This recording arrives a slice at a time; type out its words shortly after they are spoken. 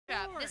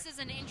This is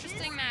an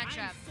interesting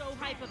matchup. I'm so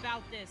hype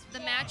about this. The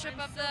matchup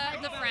of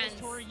the friends,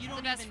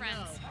 the best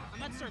friends. I'm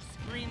about to start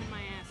screaming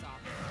my ass off.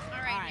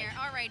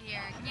 All right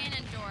here.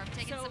 Ganondorf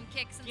taking some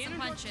kicks and some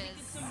punches.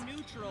 Taking some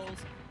neutrals,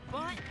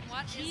 but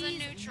what is a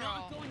neutral?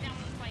 Not going down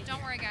this fight.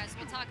 Don't worry, guys.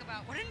 We'll talk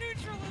about what a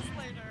neutral is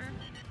later.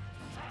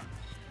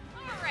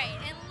 All right,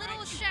 and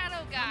little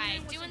shadow guy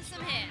doing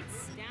some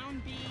hits.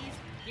 Down B's.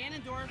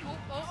 Ganondorf.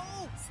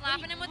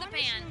 Slapping him with a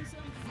pan.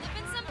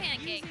 Flipping some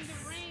pancakes.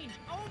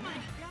 Oh my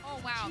god. Oh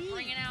wow,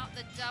 bringing out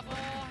the double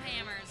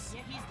hammers.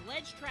 Yeah, he's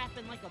ledge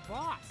trapping like a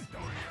boss.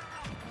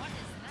 What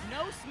is that?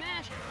 No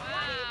smash. Wow.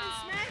 Why even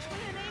smash when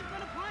it ain't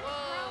gonna punch,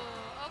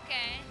 Whoa,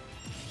 okay.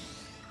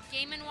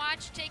 Game &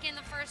 Watch taking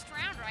the first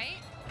round,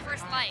 right?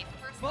 First life.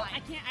 Well,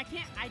 I can't.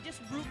 I just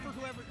root for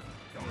whoever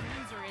the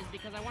loser is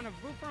because I want to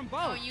root for them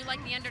both. Oh, you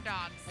like the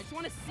underdogs. I just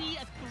want to see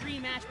a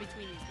 3-match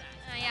between these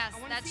guys. Yes,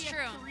 that's true.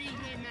 I want to see a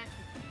 3-game match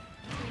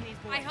between these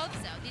boys. I hope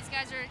so. These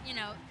guys are,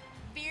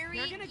 very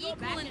They're gonna go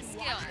equal back in and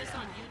skill. watch this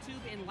on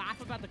YouTube and laugh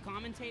about the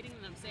commentating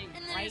that I'm saying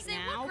and then right say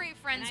now. what great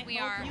friends we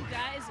are. I hope you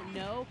guys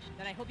know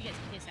that I hope you guys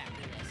kiss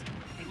after this.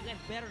 And you guys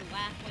better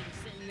laugh while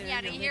you're sitting there. Yeah,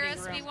 in to your hear living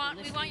us,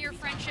 room we want your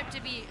friendship to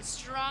be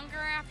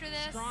stronger after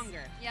this.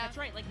 Stronger. Yeah. That's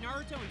right, like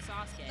Naruto and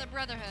Sasuke. The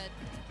brotherhood.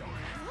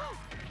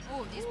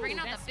 Oh, he's bringing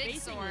out the big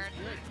sword.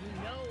 Is good.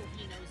 You know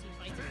he knows he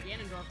fights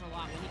Ganondorf a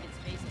lot when he can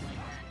space it like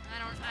that.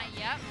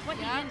 Yep. But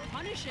he didn't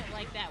punish it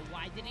like that.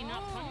 Why did he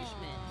not punish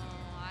it?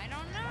 I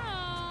don't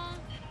know.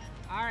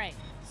 All right.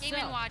 Game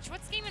 & Watch.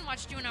 What's Game &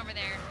 Watch doing over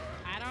there?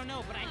 I don't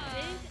know, but I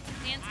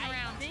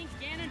think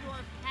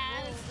Ganondorf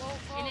has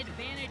an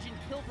advantage in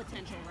kill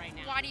potential right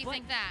now. Why do you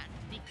think that?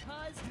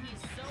 Because he's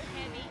so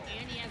heavy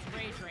and he has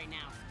rage right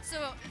now.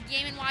 So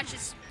Game & Watch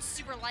is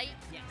super light?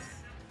 Yes.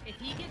 If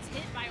he gets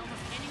hit by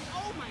almost any,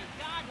 oh my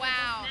god.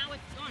 Wow. Now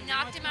it's gone.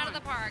 Knocked him out of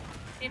the park.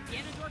 If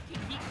Ganondorf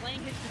can keep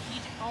playing his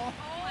strategic, oh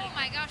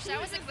my gosh,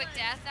 that was a quick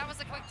death. That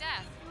was a quick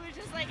death. It was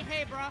just like,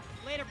 hey bro,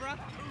 later bro.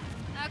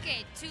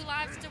 Okay, 2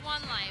 lives to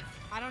 1 life.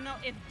 I don't know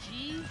if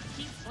G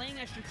keeps playing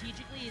as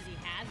strategically as he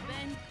has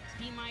been.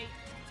 He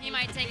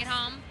might take it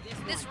home.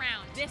 This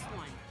round. This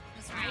one.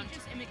 I'm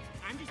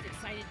just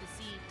excited to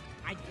see.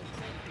 I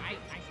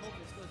hope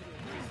this goes into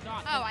a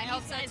 3-stop. Oh, I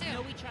hope so too.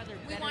 Know each other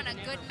we want a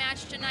good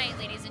match tonight,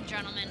 ladies and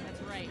gentlemen.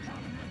 That's right.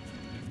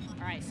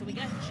 All right, so we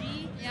got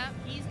G. Yep.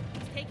 He's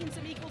taking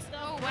some equal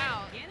stuff. Oh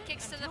wow!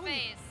 Kicks to the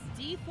face.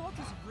 Default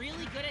is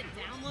really good at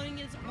downloading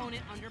his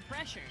opponent under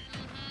pressure.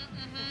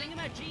 The thing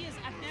about G is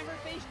I've never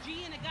faced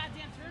G in a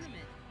goddamn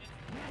tournament.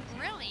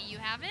 Really? You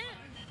haven't?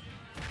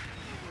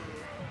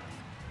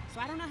 So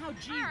I don't know how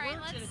G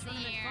works in a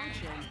tournament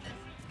function.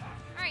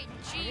 All right,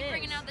 G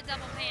bringing out the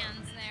double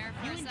pans there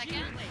for a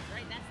second.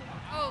 Right? That's the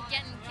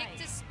getting kicked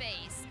to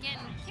space.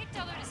 Getting kicked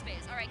all the way to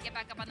space. All right, get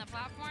back up on the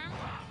platform.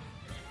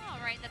 All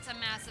right, that's a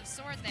massive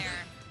sword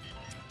there.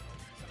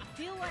 I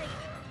feel like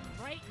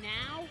right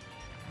now,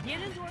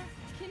 Ganondorf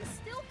can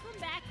still come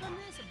back from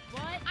this,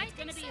 but it's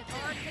going to be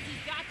hard because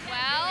he's got that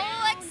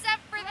well,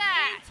 except for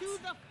that. Into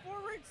the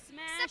forward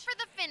smash. Except for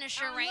the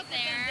finisher right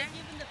there. They're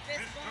giving the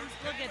fist bumps.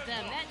 Look at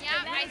them.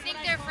 I think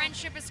their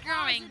friendship is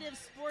growing. Positive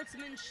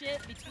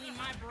sportsmanship between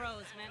my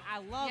bros, man. I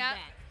love that.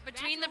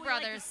 Between That's the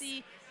what brothers.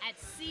 We like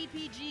to see at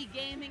CPG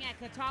Gaming at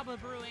Catawba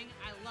Brewing.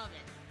 I love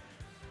it.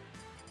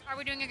 Are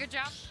we doing a good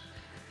job?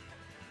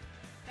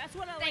 That's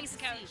what I like to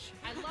see.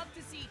 I love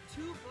to see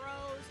 2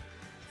 bros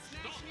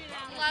smashing it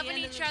out.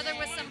 Loving each other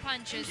with some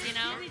punches, you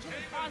know? Giving each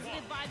other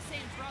positive vibes,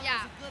 saying, bro, it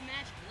was a good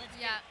match. Let's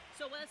go.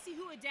 So let's see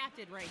who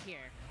adapted right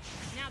here.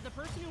 Now, the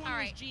person who won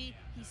was G.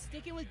 He's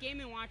sticking with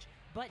Game & Watch,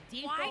 but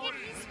default... Why did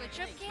he switch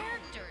up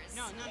characters?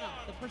 No.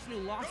 The person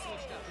who lost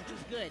switched up, which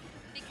is good.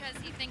 Because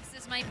he thinks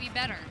this might be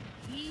better.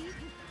 He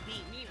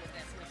beat me with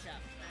that switch up.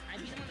 I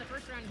beat him in the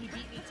first round. He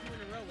beat me 2 in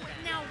a row with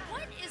that. Now,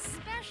 what is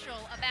special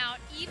about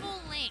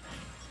Evil Link?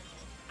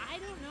 I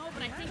don't know,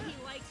 but I think he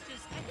likes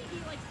getting in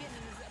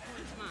his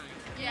opponent's mind.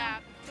 Yeah.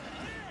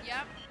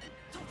 Yep.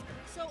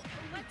 So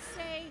let's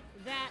say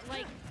that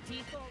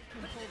default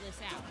can pull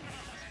this out.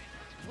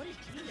 What is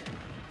G doing?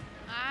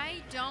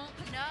 I don't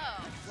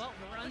know. Well,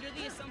 we're under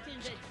the assumption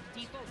that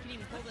default can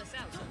even pull this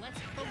out. So let's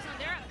focus on.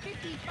 They're at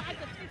 55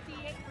 to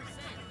 58%.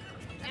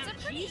 That's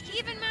a pretty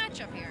even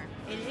matchup here.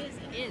 It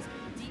is.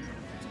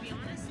 To be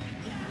honest,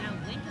 now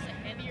Link is a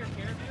heavier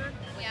character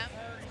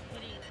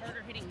with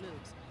harder hitting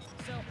moves.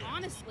 So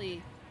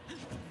honestly,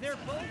 they're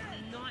both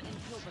not in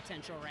kill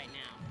potential right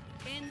now.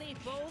 And they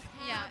both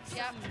have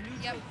some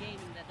neutral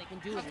gaming that they can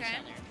do with each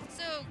other.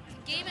 So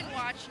Game &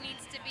 Watch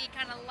needs to be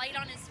kind of light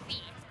on his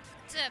feet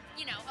to,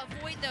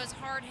 avoid those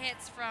hard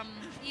hits from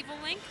Evil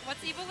Link.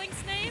 What's Evil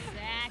Link's name?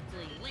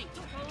 Exactly. Link.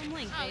 Just call him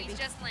Link, baby. Oh, he's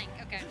just Link.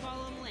 Okay. Just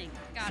call him Link.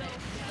 Got it.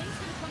 Link's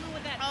going to come in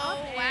with that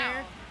up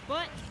air,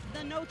 but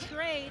the no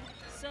trade.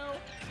 So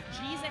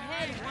G's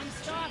ahead, 1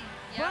 stop.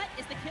 But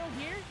is the kill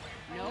here?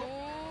 No.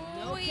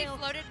 No he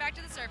floated back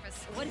to the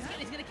surface. What is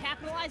he's going to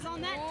capitalize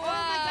on that? Whoa.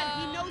 Oh my god,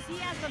 he knows he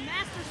has the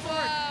Master Sword.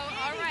 Whoa,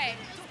 all right.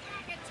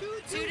 2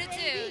 to 2. 2 to 2.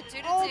 2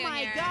 to 2 Oh my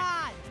here.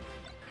 god.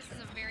 This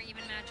is a very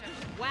even matchup.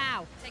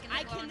 Wow. Taking the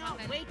I blow and cannot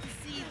humping. wait to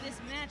see this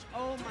match.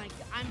 Oh my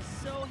god. I'm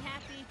so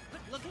happy.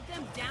 Look at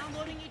them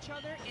downloading each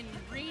other and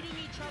reading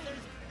each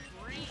other's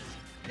brains.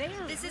 They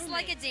are This is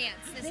like a roommates.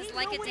 dance. This They is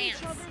like know a what dance.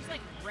 each other's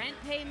like rent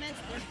payments,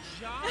 their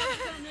jobs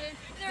come in.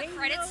 Their they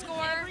credit know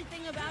score.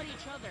 everything about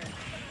each other.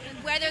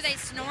 And Whether they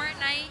snore at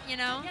night, you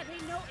know. yeah, they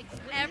know what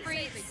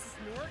Every- did you say?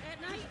 They snort at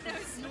night? No,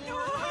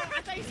 snore. Oh,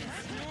 I thought you said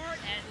snort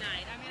at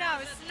night. I mean, No, I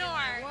was just snore.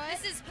 like,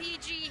 what? This is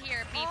PG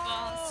here, people.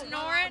 Oh,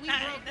 Snore well, at we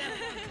night. broke that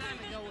a long time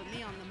ago with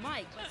me on the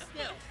mic, but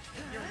still,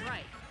 you're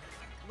right.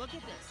 Look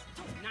at this.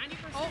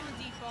 90% Oh. on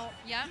default.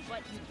 Yep.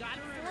 But you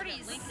gotta remember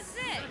that Link is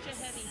 46. such a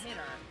heavy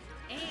hitter,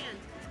 and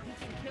he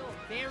can kill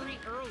very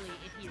early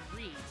if he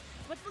reads.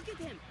 But look at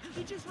him.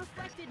 He just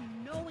reflected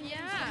knowing what he's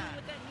Yeah. doing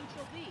with that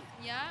neutral B.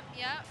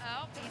 Yep.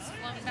 Oh, he's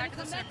floating He's back to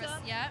gonna the come back surface.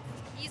 up. Yep.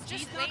 He's just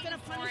He's not waiting gonna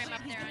for punish him it.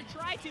 up He's there. gonna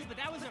try to, but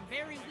that was a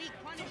very weak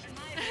punish in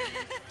my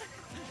opinion.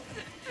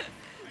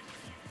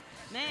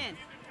 Man,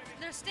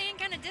 They're staying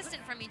kind of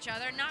distant from each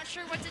other, not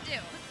sure what to do.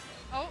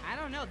 Oh, I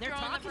don't know. They're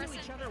Throwing the talking to person.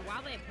 each other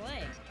while they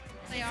play.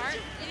 they are.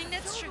 You think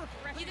that's so you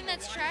refreshing think to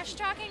that's watch trash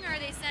them. talking, or are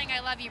they saying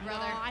I love you,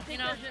 brother? No, I think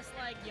you know? they're just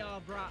like,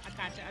 yo, bro, I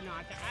got you. No,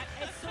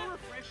 it's so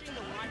refreshing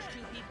to watch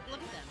two people.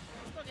 Look at them.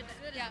 Look at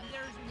that. Yeah.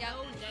 There's Yeah.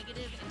 no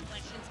negative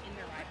inflections in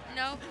their eyebrows.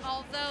 No,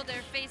 although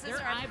their faces Their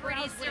are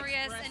pretty eyebrows would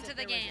serious express into if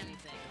the there was game.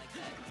 anything like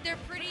that.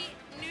 They're pretty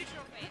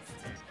neutral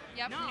faced.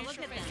 Yep, No, look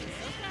neutral at them. faces.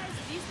 Those guys,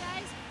 these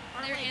guys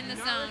are They're like in the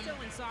Naruto zone.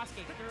 and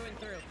Sasuke through and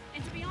through.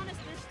 And to be honest,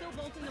 they're still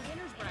both in the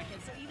winner's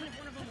bracket, so even if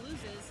one of them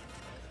loses,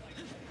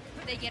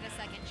 They get a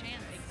second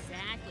chance.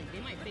 exactly, they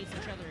might face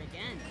each other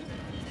again.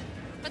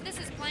 But this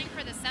is playing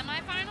for the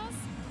semifinals?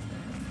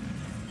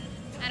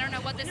 I don't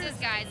know what this is,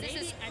 guys. This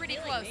is I pretty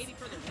feel close. like maybe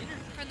for the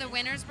winners. For the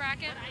winner's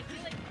bracket? But I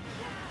feel like,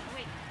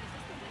 wait, is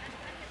this the winner's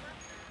bracket, bro?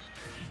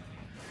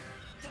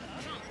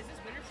 No, is this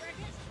winner's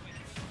bracket?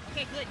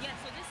 Okay, good. Yeah,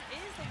 so this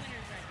is the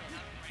winner's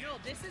bracket. No,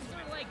 this is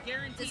for like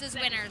guaranteed. This is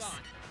second winners. spot.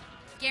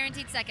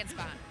 Guaranteed second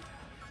spot.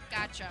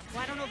 Gotcha.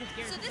 Well, I don't know if it's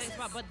guaranteed this second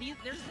spot, is- but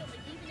they're still,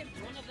 even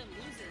if one of them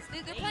loses,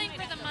 They're they playing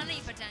might for the have to-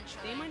 money,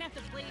 potentially. They might have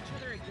to play each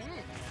other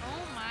again.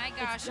 Oh my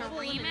gosh, It's a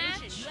double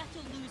elimination. rematch? You have to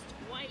lose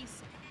twice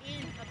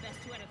in a best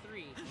 2 out of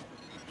 3.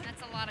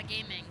 That's a lot of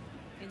gaming.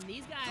 And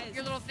these guys,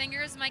 Your little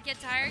fingers might get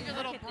tired. Your Look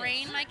little at this.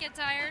 brain might get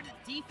tired.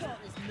 default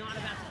is not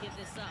about to give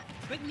this up,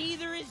 but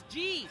neither is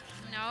G.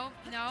 No.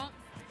 Oh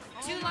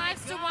 2 my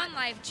lives to God. 1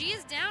 life. G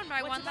is down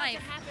by What's 1 about life.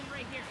 to happen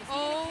right here? Is he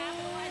Oh, gonna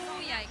capitalize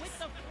on that yikes. with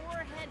the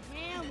forehead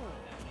hammer?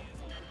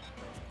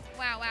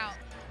 Wow.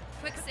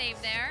 Quick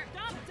save there.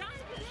 Stop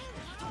diving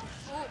in.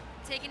 Oh,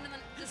 taking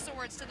the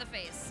swords to the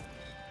face.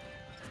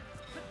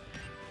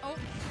 Oh,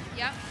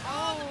 yep.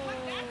 That's what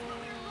we were looking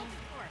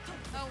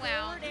for. Oh,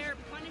 wow. Forward air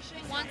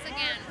punishing. Once the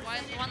again, hard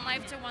percentage 1 on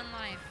life him. to 1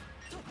 life.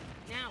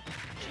 Now,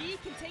 G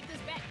can take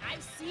this back.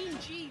 I've seen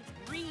G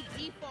read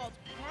defaults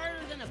harder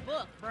than a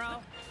book,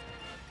 bro.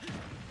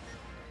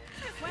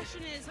 The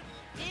question is,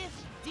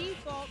 if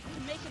default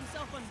can make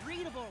himself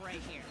unreadable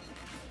right here.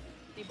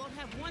 They both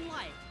have 1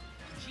 life.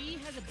 G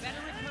has a better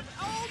recovery.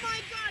 Oh my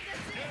god,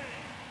 that's it!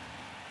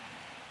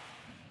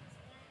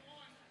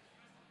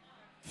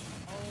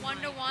 Oh 1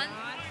 to my 1.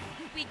 God.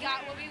 We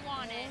got what we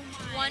wanted.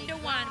 Oh my 1 to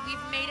 1.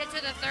 We've made it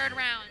to the 3rd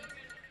round.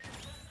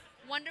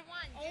 1 to 1.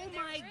 Oh Dude,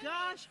 my they're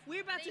gosh,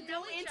 we're about They to go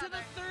know each into the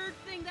other. 3rd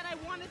thing that I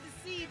wanted to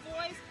see,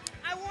 boys.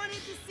 I wanted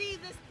to see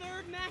this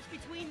 3rd match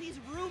between these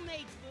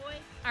roommates, boy.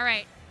 All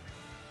right.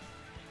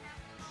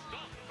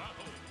 Stop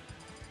battle.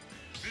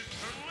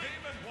 Mr.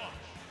 Game and Watch.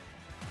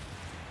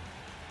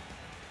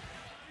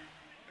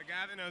 The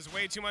guy that knows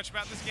way too much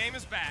about this game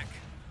is back.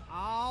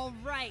 All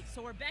right,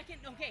 so we're back in.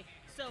 Okay,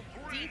 so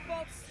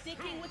default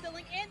sticking with the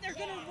link, and they're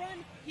gonna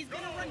run. He's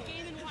gonna run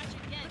Game and Watch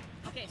again.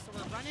 Okay, so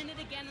we're running it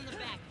again in the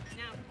back.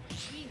 Now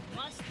we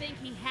must think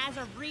he has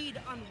a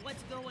read on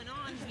what's going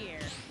on here,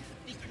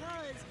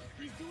 because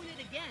he's doing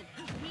it again.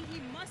 He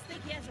must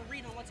think he has a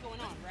read on what's going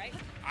on, right?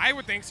 I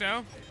would think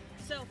so.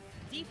 So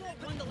default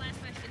won the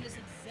last match in this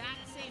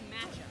exact same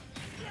matchup.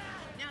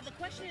 Now the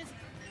question is,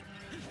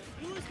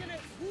 who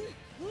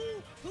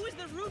is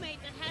the roommate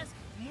that has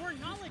more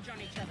knowledge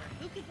on each other?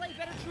 Who can play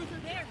better truth or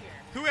dare here?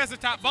 Who has the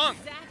top That's bunk?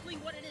 exactly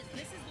what it is.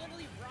 This is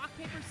literally rock,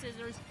 paper,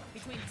 scissors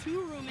between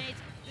 2 roommates.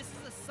 This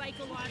is a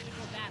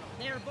psychological battle.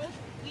 They are both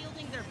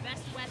wielding their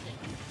best weapons.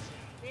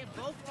 They have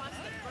both lost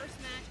the first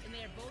match, and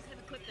they both have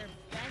equipped their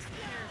best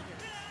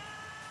characters.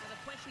 Now the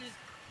question is,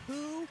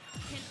 who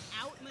can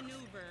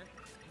outmaneuver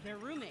their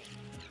roommate?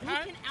 Who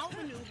Huh? can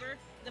outmaneuver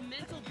the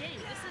mental game?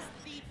 This is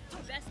the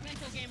best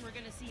mental game we're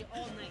going to see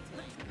all night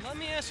tonight. Let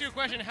me ask you a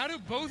question. How do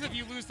both of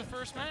you lose the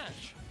first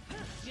match?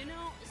 You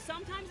know,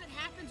 sometimes it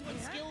happens when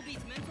skill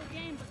beats mental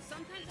game, but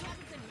sometimes it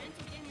happens in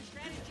mental game and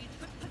strategy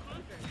to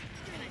conquer.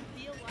 And I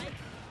feel like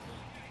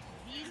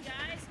these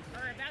guys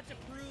are about to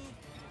prove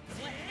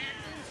what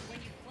happens when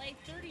you play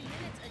 30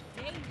 minutes a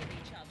day with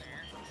each other.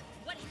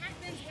 What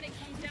happens when it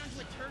comes down to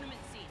a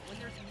tournament scene,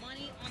 when there's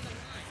money on the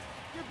line.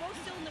 You're both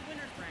still in the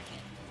winner's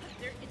bracket.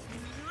 It's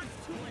not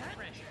too much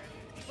pressure.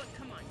 But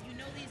come on, you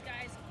know these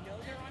guys know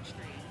they're on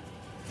stream.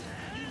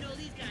 You know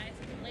these guys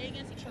play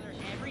against each other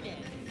every day,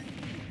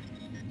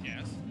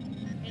 Yes.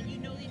 and you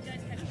know these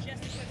guys have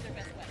just equipped their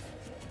best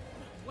weapons.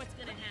 What's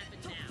gonna happen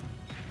now?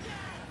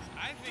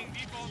 I think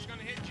default's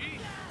gonna hit G.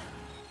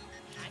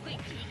 I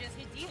think G just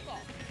hit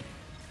default.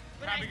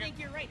 But Probably I think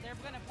you're right. They're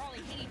gonna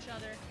probably hit each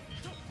other.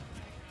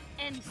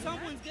 And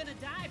someone's gonna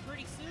die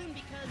pretty soon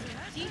because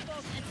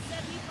default's at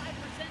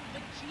 75%,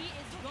 but G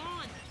is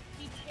gone.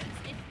 He takes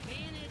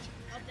advantage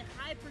of the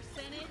high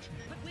percentage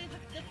with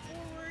the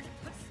forward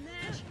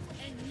smash,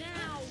 and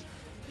now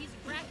he's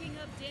racking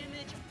up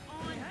damage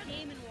on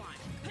Game &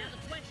 Watch. Now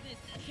the question is,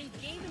 can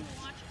Game &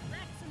 Watch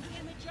rack some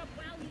damage up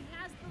while he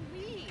has the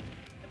lead?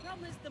 The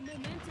problem is the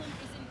momentum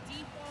is in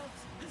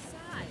default's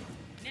side.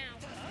 Now,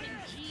 can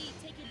G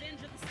take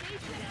advantage of the stage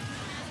that he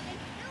has and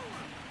kill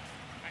him?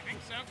 I think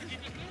so, because he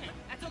just did it.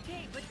 That's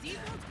okay, but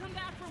default's come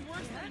back from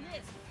worse than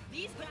this.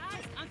 These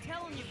guys, I'm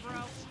telling you,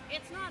 bro,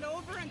 it's not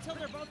over until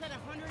they're both at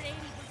 180%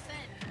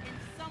 and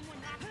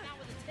someone knocks them out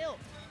with a tilt.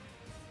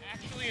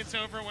 Actually, it's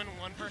over when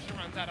one person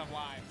runs out of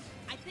lives.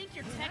 I think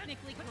you're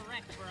technically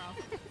correct, bro,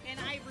 and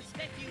I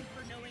respect you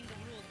for knowing the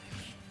rules.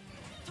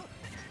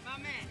 My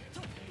man.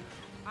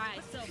 All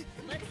right, so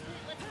let's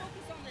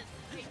focus on this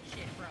big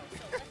shit, bro.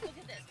 So let's look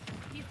at this.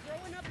 He's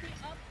throwing up the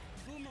up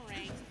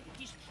boomerangs.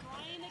 He's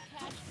trying to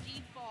catch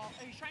default,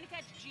 or he's trying to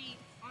catch G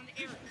on the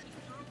air. He's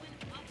throwing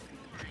up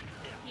boomerangs.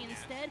 He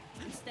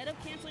instead of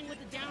canceling with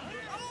the down.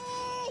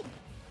 Oh!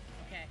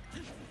 Okay.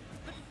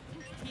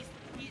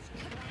 He's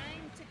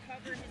trying to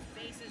cover his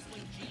bases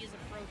when G is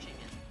approaching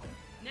him.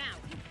 Now,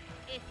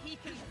 if he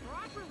can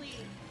properly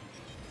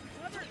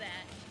cover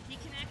that, he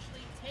can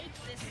actually take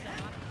this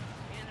stock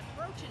and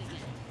approach it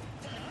again.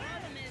 The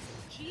problem is,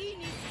 G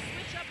needs to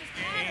switch up his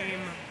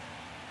pattern. Game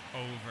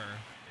over.